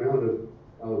look at the amount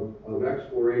of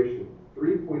exploration,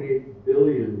 3.8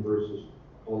 billion versus,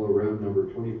 call a round number,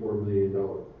 $24 million.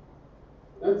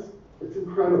 It's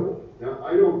incredible. Now,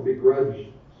 I don't begrudge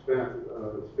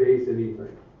space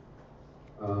anything.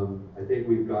 I think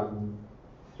we've gotten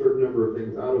a certain number of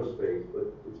things out of space,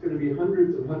 but it's going to be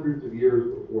hundreds and hundreds of years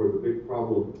before the big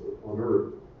problems on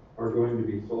Earth are going to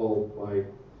be solved by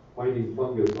finding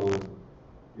fungus on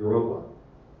Europa.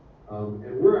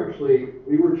 And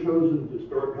we were chosen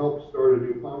to help start a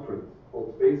new conference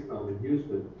called SpaceCom in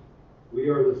Houston. We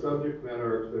are the subject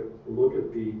matter experts to look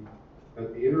at the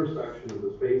intersection of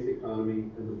the space economy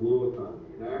and the blue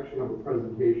economy. And I actually have a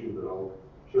presentation that I'll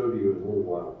show to you in a little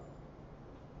while.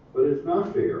 But it's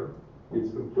not fair,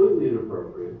 it's completely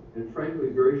inappropriate, and frankly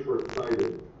very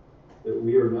short-sighted that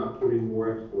we are not putting more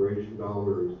exploration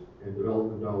dollars and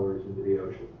development dollars into the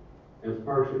ocean. And it's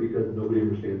partially because nobody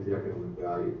understands the economic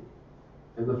value.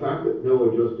 And the fact that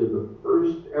NOAA just did the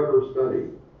first ever study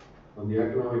on the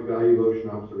economic value of ocean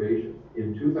observation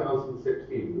in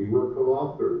 2016, we were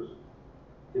co-authors,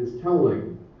 is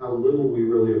telling how little we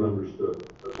really have understood.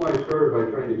 That's why I started by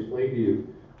trying to explain to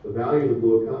you the value of the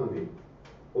blue economy.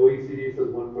 OECD says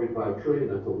 1.5 trillion,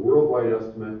 that's a worldwide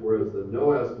estimate, whereas the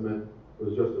NOAA estimate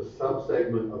was just a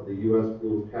subsegment of the US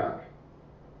blue tech.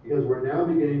 Because we're now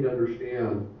beginning to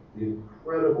understand the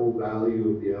incredible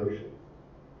value of the ocean.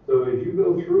 So as you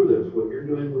go through this, what you're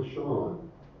doing with Sean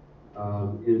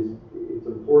it's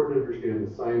important to understand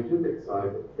the scientific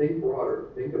side, but think broader.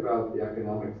 Think about the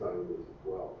economic side of this as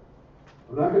well.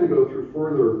 I'm not going to go through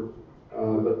further,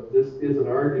 but this is an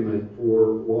argument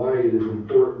for why it is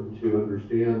important to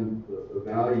understand the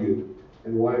value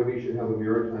and why we should have a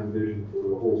maritime vision for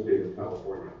the whole state of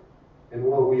California. And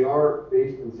while we are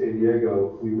based in San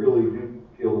Diego, we really do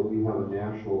feel that we have a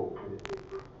national,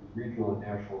 regional and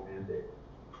national mandate.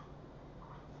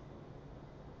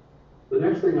 The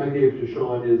next thing I gave to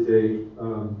Sean is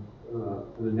an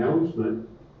announcement.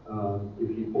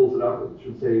 If he pulls it up, it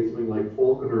should say something like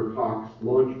Falconer Cox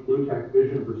launched Blue Tech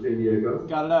Vision for San Diego.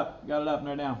 Got it up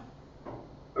right now.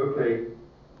 Okay,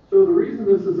 so the reason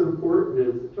this is important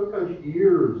is it took us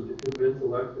years to convince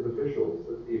elected officials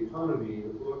that the economy, the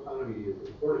blue economy, is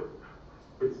important.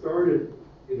 It started,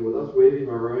 with us waving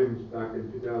our arms back in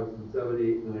 2007,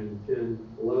 8, 9, 10,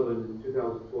 11, and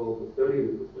 2012, the study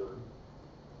that was done.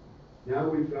 Now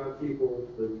we've got people,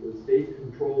 the state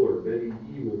controller, Betty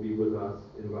E, will be with us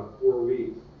in about 4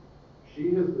 weeks.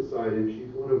 She has decided, she's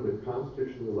one of the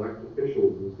constitutionally elected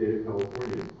officials in the state of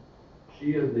California.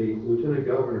 She and the Lieutenant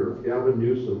Governor, Gavin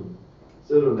Newsom,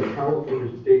 sit on the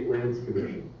California State Lands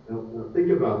Commission. Now think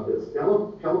about this.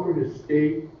 California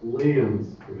State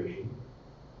Lands Commission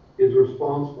is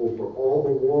responsible for all the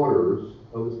waters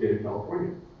of the state of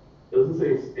California. It doesn't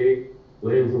say State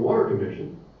Lands and Water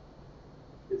Commission.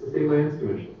 It's the State Lands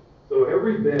Commission. So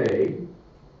every bay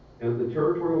and the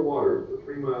territorial waters, the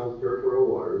 3 miles territorial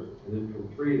waters, and then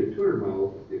from 3 to 200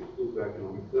 miles is the exclusive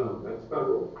economic zone. That's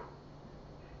federal.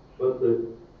 But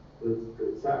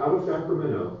out of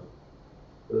Sacramento,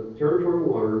 the territorial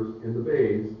waters and the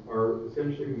bays are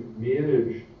essentially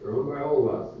managed, they're owned by all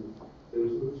of us as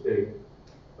citizens of the state,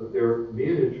 but they're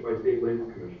managed by State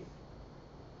Lands Commission.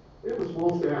 They have a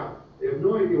small staff. They have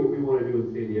no idea what we want to do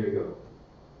in San Diego.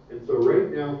 And so right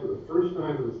now, for the first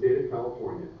time in the state of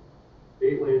California,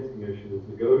 State Lands Commission is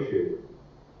negotiating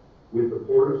with the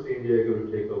Port of San Diego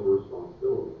to take over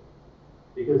responsibility.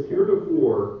 Because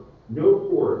heretofore, no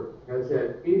port has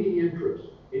had any interest,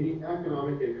 any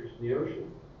economic interest in the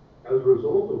ocean, as a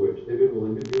result of which they've been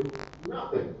willing to do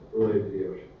nothing related to the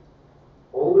ocean.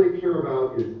 All they care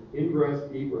about is ingress,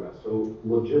 egress, so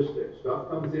logistics. Stuff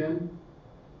comes in,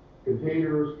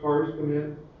 containers, cars come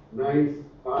in, nice,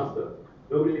 pasta.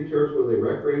 Nobody cares whether they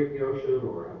recreate in the ocean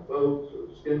or have boats or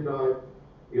skin dive,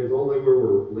 because all they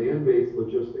were land-based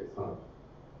logistics hubs.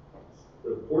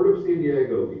 The Port of San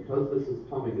Diego, because this is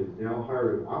coming, has now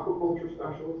hired an aquaculture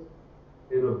specialist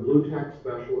and a blue tech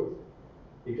specialist,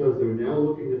 because they're now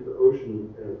looking at the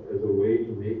ocean as a way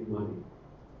to make money.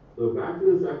 So back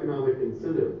to this economic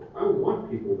incentive, I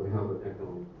want people to have an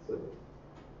economic incentive.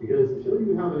 Because until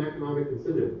you have an economic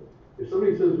incentive, if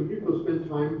somebody says, would you go spend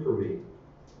time for me?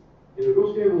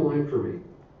 Go stand in line for me.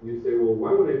 And you say, well,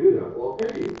 why would I do that? Well, I'll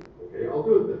pay you. Okay, I'll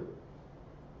do it then.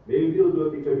 Maybe you'll do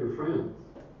it because you're friends.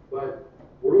 But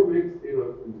world makes,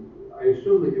 I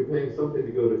assume that you're paying something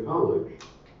to go to college.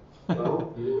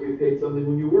 Well, you get paid something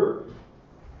when you work.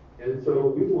 And so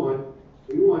we want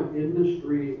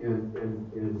industry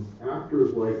and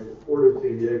actors like the Port of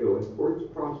San Diego and ports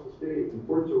across the state and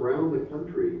ports around the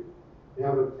country to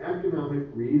have an economic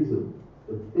reason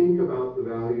to think about the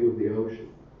value of the ocean.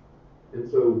 And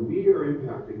so we have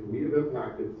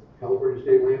impacted California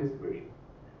State Lands Commission.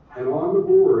 And on the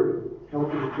board of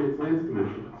California State Lands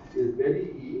Commission is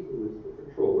Betty E., who is the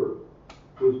controller,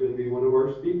 who's going to be one of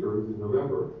our speakers in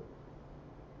November.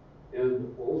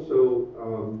 And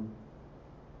also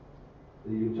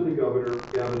the Lieutenant Governor,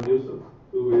 Gavin Newsom,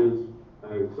 who is,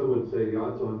 some would say, the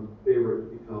odds-on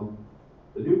favorite to become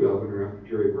the new governor after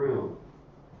Jerry Brown.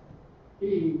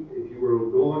 He, if you were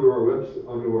to go onto our website,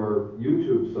 onto our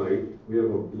YouTube site, we have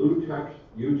a blue text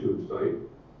YouTube site,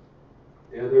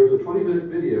 and there's a 20-minute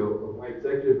video of my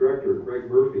executive director, Greg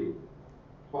Murphy,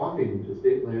 talking to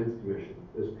State Lands Commission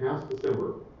this past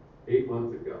December, 10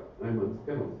 months ago.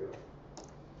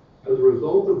 As a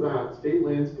result of that, State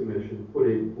Lands Commission put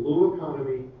a blue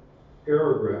economy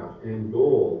paragraph and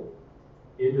goal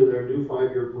into their new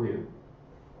 5-year plan.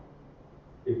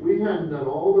 If we hadn't done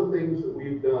all the things that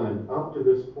we've done up to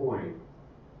this point,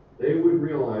 they would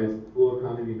realize blue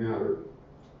economy mattered.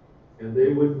 And they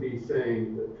wouldn't be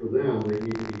saying that for them, they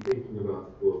need to be thinking about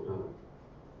the blue economy.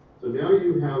 So now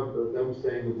you have them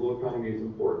saying the blue economy is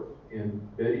important.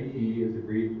 And Betty E. has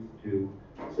agreed to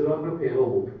sit on a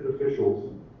panel of elected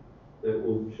officials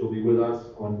that she'll be with us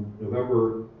on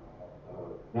November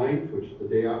 9th, which is the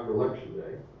day after Election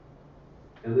Day.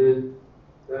 And then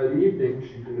that evening,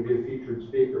 she's going to be a featured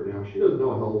speaker. Now, she doesn't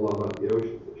know a hell of a lot about the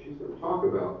ocean, but she's going to talk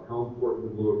about how important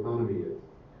the blue economy is.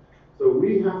 So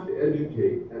we have to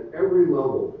educate at every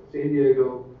level, San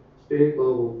Diego, state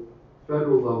level,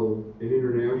 federal level, and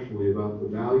internationally about the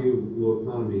value of the blue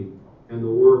economy and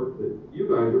the work that you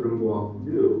guys are going to go off and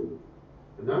do.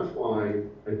 And that's why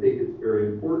I think it's very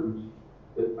important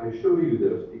that I show you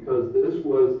this, because this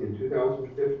was in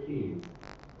 2015.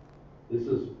 This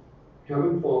is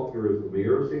Kevin Faulkner is the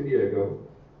mayor of San Diego.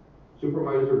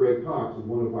 Supervisor Greg Cox is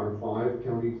one of our 5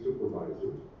 county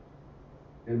supervisors.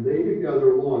 And they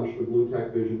together launched the Blue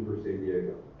Tech Vision for San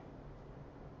Diego.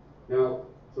 Now,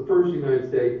 it's the first in the United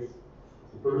States,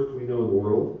 it's the first we know in the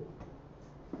world,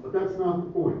 but that's not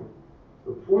the point.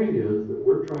 The point is that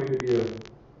we're trying to be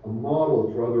a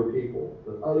model for other people,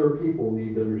 that other people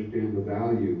need to understand the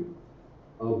value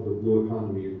of the blue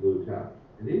economy and blue tech.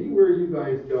 And anywhere you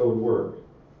guys go and work,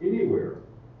 anywhere,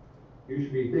 you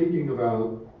should be thinking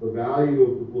about the value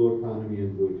of the blue economy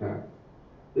and blue tech.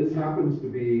 This happens to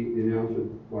be the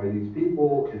announcement by these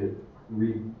people, and it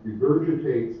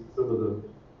regurgitates some of the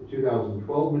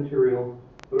 2012 material,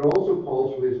 but it also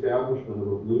calls for the establishment of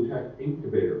a blue tech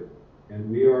incubator, and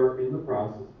we are in the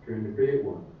process of trying to create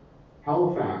one.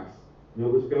 Halifax,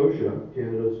 Nova Scotia,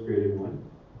 Canada's creating one.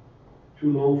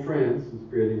 Toulon, France is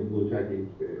creating a blue tech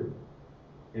incubator.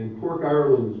 And Cork,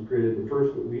 Ireland has created the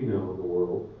first that we know in the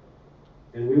world.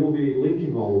 And we will be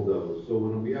linking all of those. So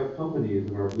when we have companies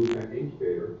in our blue tech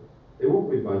incubator, they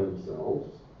won't be by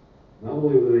themselves. Not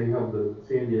only will they have the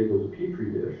San Diego's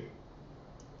Petri dish,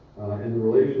 and the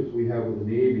relations we have with the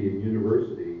Navy and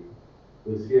university,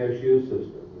 with CSU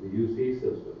system, with the UC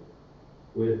system,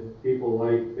 with people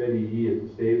like Betty E. at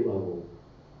the state level,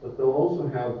 but they'll also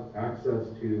have access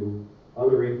to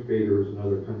other incubators in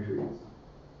other countries.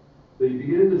 So you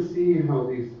begin to see how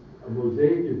a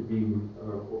mosaic is being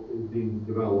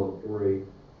developed, or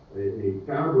a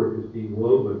fabric is being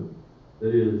woven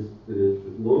that is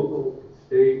local, it's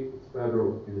state, it's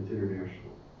federal, and it's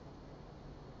international.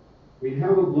 We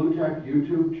have a Blue Tech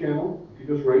YouTube channel. If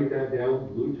you just write that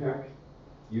down, Blue Tech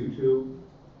YouTube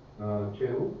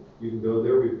channel, you can go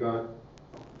there. We've got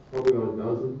probably about a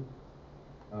dozen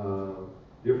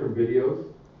different videos.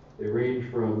 They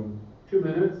range from 2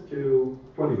 minutes to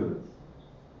 20 minutes.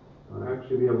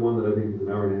 Actually, we have one that I think is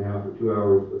an hour and a half or 2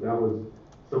 hours, but that was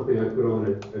something I put on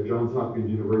at Johns Hopkins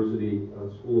University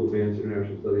School of Advanced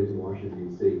International Studies in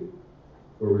Washington, D.C.,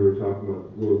 where we were talking about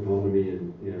the blue economy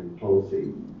and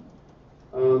policy.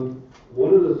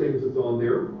 One of the things that's on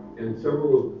there, and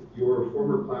several of your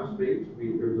former classmates,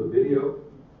 there's a video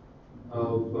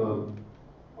of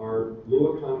our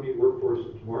Blue Economy Workforce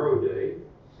Tomorrow Day,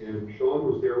 and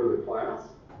Sean was there with a class,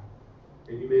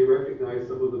 and you may recognize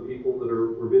some of the people that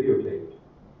were videotaped.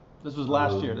 This was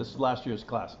last year. This is last year's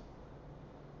class.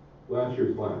 Last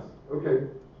year's class. Okay.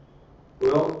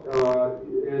 Well,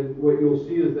 and what you'll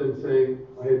see is them saying,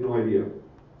 I had no idea.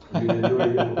 I had no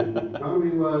idea what the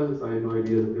economy was. I had no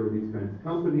idea that there were these kinds of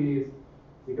companies.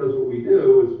 Because what we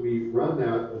do is we run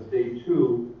that as day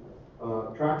 2,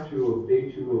 track 2 of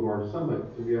day 2 of our summit.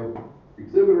 So we have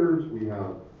exhibitors, we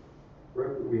have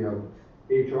we have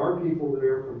HR people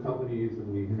there from companies,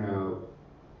 and we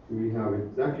have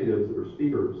executives that are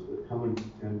speakers that come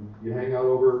and you hang out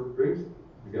over drinks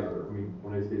together. I mean,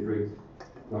 when I say drinks,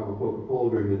 have a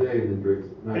Coca-Cola during the day and then drinks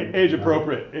at night. Age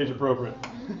appropriate. Age appropriate.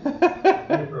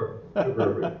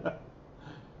 Appropriate.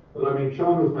 But I mean,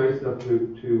 Sean was nice enough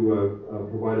to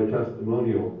provide a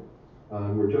testimonial.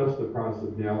 We're just in the process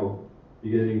of now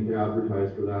beginning to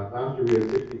advertise for that. Last year we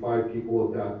had 65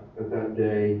 people at that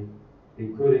day,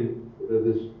 including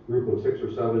this group of 6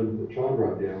 or 7 that Sean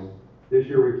brought down. This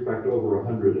year we expect over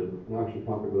 100, and we'll actually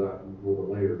talk about that a little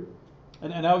bit later.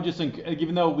 And I would just think,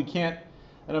 even though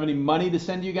I don't have any money to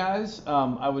send you guys,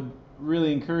 I would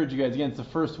really encourage you guys. Again, it's the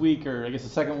first week, or I guess the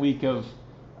second week of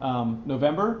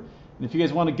November. And if you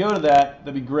guys want to go to that,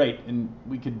 that'd be great. And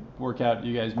we could work out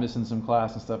you guys missing some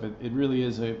class and stuff. It really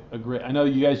is a great. I know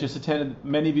you guys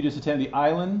many of you just attended the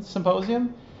Island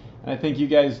Symposium. And I think you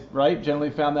guys, right, generally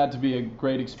found that to be a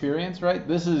great experience, right?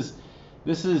 This is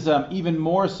even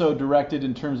more so directed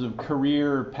in terms of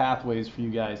career pathways for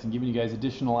you guys and giving you guys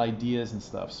additional ideas and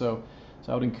stuff. So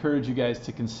I would encourage you guys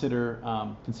to consider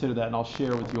that, and I'll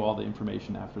share with you all the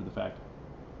information after the fact.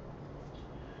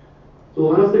 So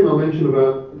the last thing I'll mention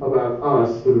about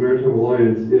us, the Maritime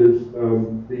Alliance, is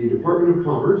the Department of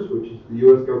Commerce, which is the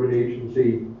U.S. government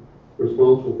agency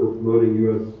responsible for promoting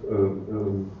U.S.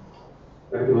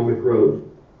 Economic growth,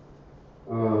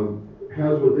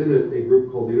 has within it a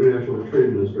group called the International Trade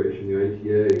Administration, the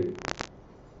ITA.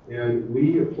 And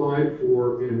we applied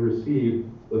for and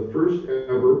received the first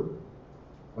ever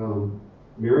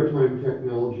maritime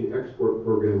technology export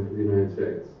program for the United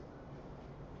States.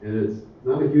 And it's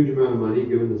not a huge amount of money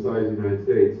given the size of the United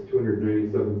States,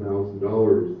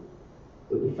 $297,000.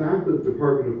 But the fact that the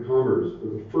Department of Commerce, for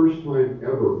the first time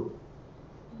ever,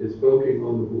 is focusing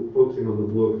on the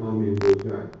blue economy and blue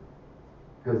tech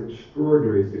has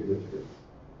extraordinary significance.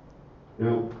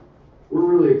 Now, we're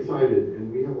really excited,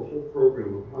 and we have a whole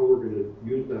program of how we're going to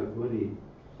use that money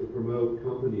to promote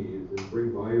companies and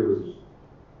bring buyers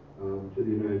to the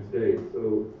United States.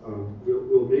 So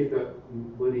we'll make that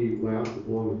money last as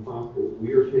long as possible.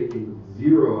 We are taking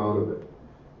zero out of it.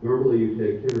 Normally you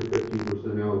take 10 or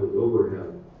 15% out as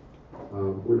overhead.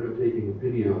 We're not taking a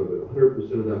penny out of it.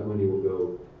 100% of that money will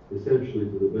go essentially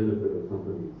to the benefit of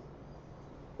companies.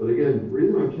 But again, the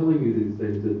reason I'm telling you these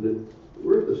things is that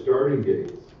we're at the starting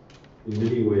gates in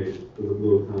many ways for the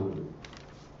blue economy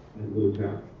and blue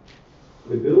tech.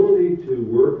 The ability to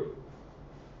work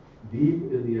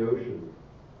deep in the ocean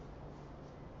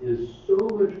is so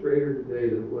much greater today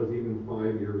than it was even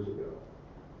 5 years ago.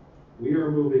 We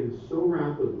are moving so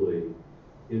rapidly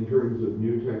in terms of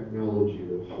new technology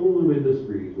that whole new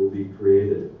industries will be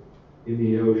created in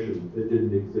the ocean that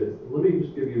didn't exist. And let me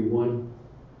just give you one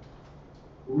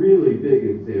really big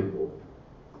example.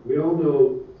 We all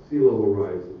know sea level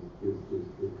rise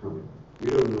is coming. We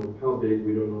don't know how big,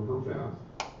 we don't know how fast,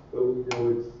 but we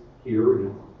know it's here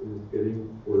and it's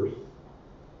getting worse.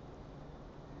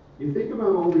 You think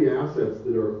about all the assets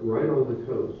that are right on the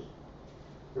coast,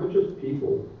 not just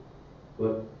people,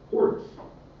 but ports,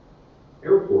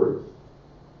 airports,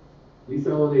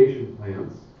 desalination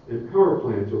plants, and power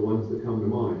plants are ones that come to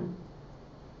mind.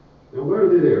 Now, why are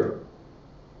they there?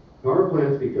 Power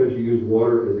plants because you use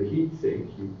water as a heat sink,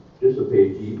 you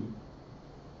dissipate heat.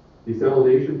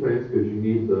 Desalination plants because you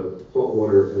need the salt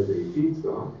water as a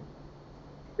feedstock.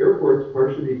 Airports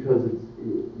partially because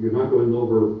you're not going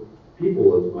over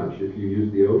people as much if you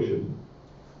use the ocean.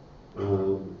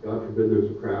 God forbid there's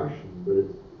a crash, but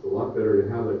it's a lot better to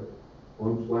have it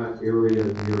on flat area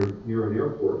near an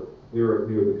airport, near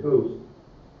the coast.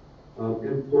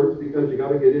 And ports because you got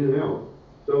to get in and out.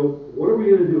 So what are we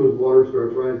going to do as water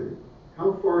starts rising?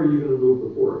 How far are you going to move the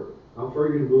port? How far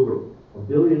are you going to move a $1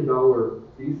 billion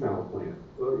desal plant?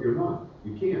 Well, you're not.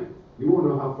 You can't. You won't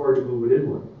know how far to move it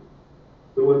inland.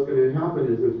 So what's going to happen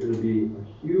is there's going to be a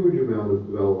huge amount of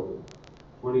development,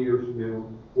 20 years from now,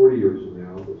 40 years from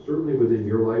now, but certainly within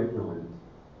your lifetime,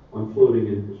 on floating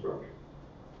infrastructure.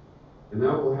 And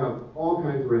that will have all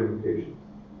kinds of ramifications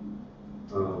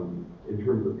in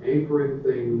terms of anchoring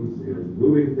things and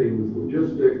moving things,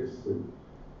 logistics, and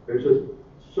there's just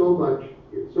so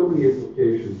many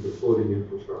implications of floating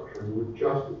infrastructure, and we're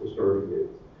just at the starting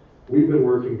gates. We've been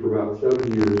working for about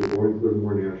 7 years at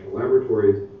More National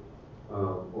Laboratories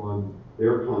on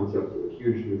their concept of a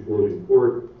huge new floating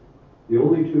port. The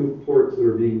only 2 ports that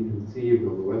are being conceived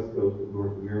on the west coast of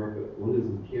North America, one is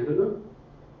in Canada,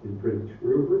 in Prince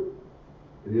Rupert,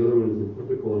 and the other one is in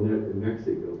Punta Colonet in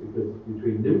Mexico, because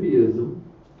between NIMBYism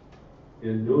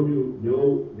and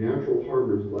no natural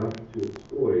harbors left to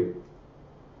exploit,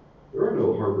 there are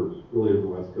no harbors really on the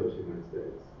west coast of the United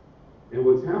States. And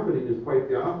what's happening is quite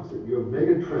the opposite. You have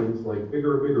mega trends like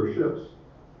bigger and bigger ships,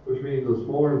 which means a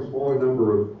smaller and smaller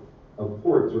number of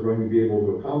ports are going to be able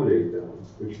to accommodate them,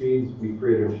 which means we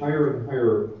create a higher and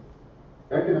higher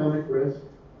economic risk,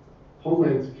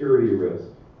 homeland security risk,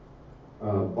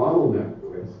 bottleneck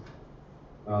risk,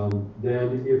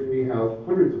 than if we have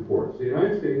hundreds of ports. The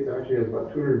United States actually has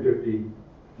about 250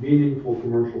 meaningful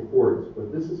commercial ports, but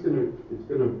it's going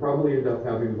to probably end up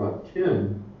having about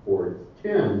 10 ports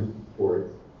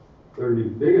that are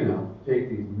big enough to take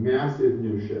these massive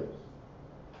new ships.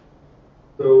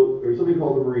 So there's something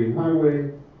called the Marine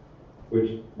Highway,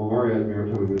 which MARAD,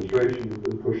 Maritime Administration, has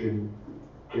been pushing.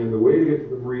 And the way to get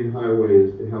to the Marine Highway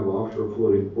is to have offshore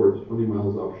floating ports 20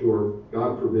 miles offshore.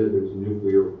 God forbid there's a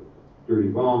nuclear dirty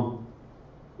bomb.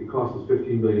 It costs us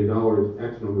 $15 billion,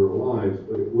 X number of lives,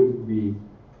 but it wouldn't be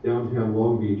downtown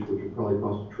Long Beach, which would probably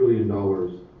cost $1 trillion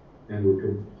and would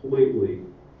completely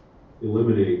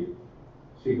eliminate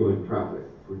seagoing traffic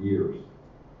for years.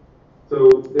 So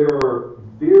there are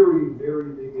very,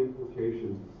 very big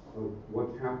implications of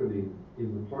what's happening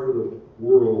in the part of the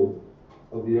world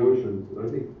of the oceans that I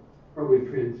think probably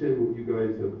transcend what you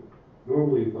guys have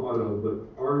normally thought of, but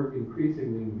are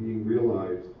increasingly being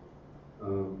realized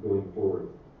going forward.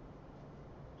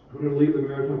 I'm going to leave the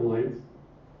Maritime Alliance,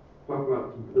 talk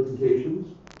about some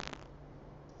presentations.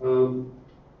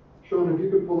 Sean, if you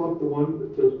could pull up the one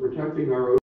that says protecting our